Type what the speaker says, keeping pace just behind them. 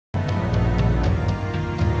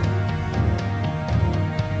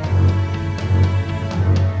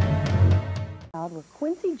child were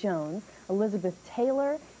Quincy Jones, Elizabeth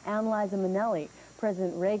Taylor, and Liza Minnelli.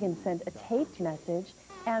 President Reagan sent a taped message,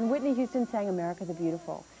 and Whitney Houston sang America the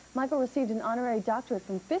Beautiful. Michael received an honorary doctorate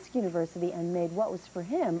from Fisk University and made what was for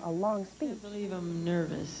him a long speech. I can't believe I'm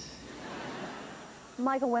nervous.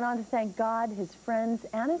 Michael went on to thank God, his friends,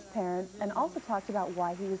 and his parents, and also talked about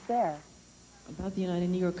why he was there. About the United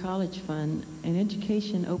Negro College Fund, an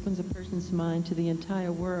education opens a person's mind to the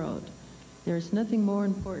entire world. There is nothing more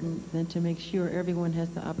important than to make sure everyone has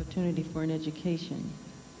the opportunity for an education.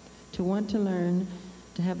 To want to learn,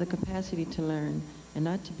 to have the capacity to learn, and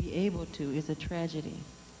not to be able to is a tragedy.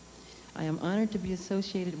 I am honored to be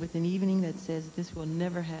associated with an evening that says this will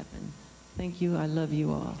never happen. Thank you. I love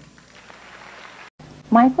you all.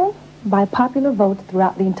 Michael, by popular vote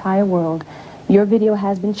throughout the entire world, your video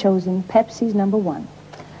has been chosen Pepsi's #1.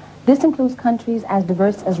 This includes countries as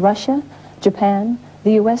diverse as Russia, Japan,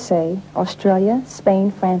 the USA, Australia,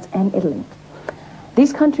 Spain, France, and Italy.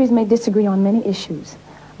 These countries may disagree on many issues,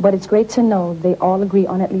 but it's great to know they all agree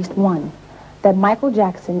on at least one, that Michael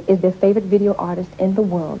Jackson is their favorite video artist in the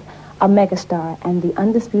world, a megastar, and the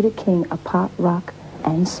undisputed king of pop, rock,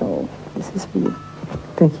 and soul. This is for you.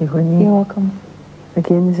 Thank you, Whitney. You're welcome.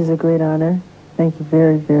 Again, this is a great honor. Thank you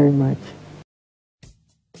very, very much.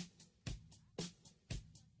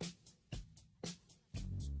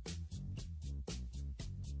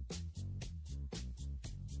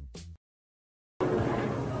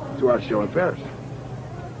 To our show in Paris,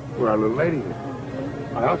 where our little lady is.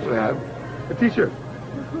 I also have a t-shirt.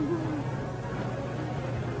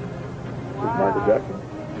 With Michael Jackson,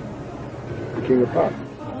 the king of pop.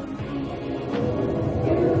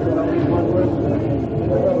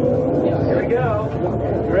 Here we go.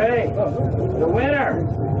 Great. The winner.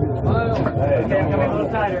 Okay, I'm coming a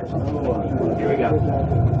little tighter. Here we go.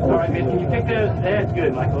 All right, man, can you pick those? That's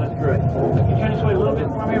good, Michael. That's great. Can you turn this way a little bit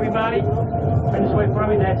for me, everybody? Turn this way for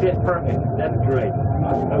me. That's it. Perfect. That's great.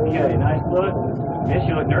 Okay, nice look. Yes,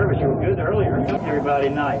 you look nervous. You were good earlier. Everybody,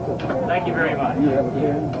 nice. Thank you very much.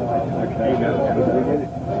 Okay.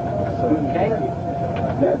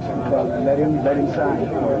 Let him sign.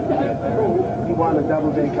 He won a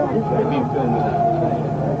double-day contract.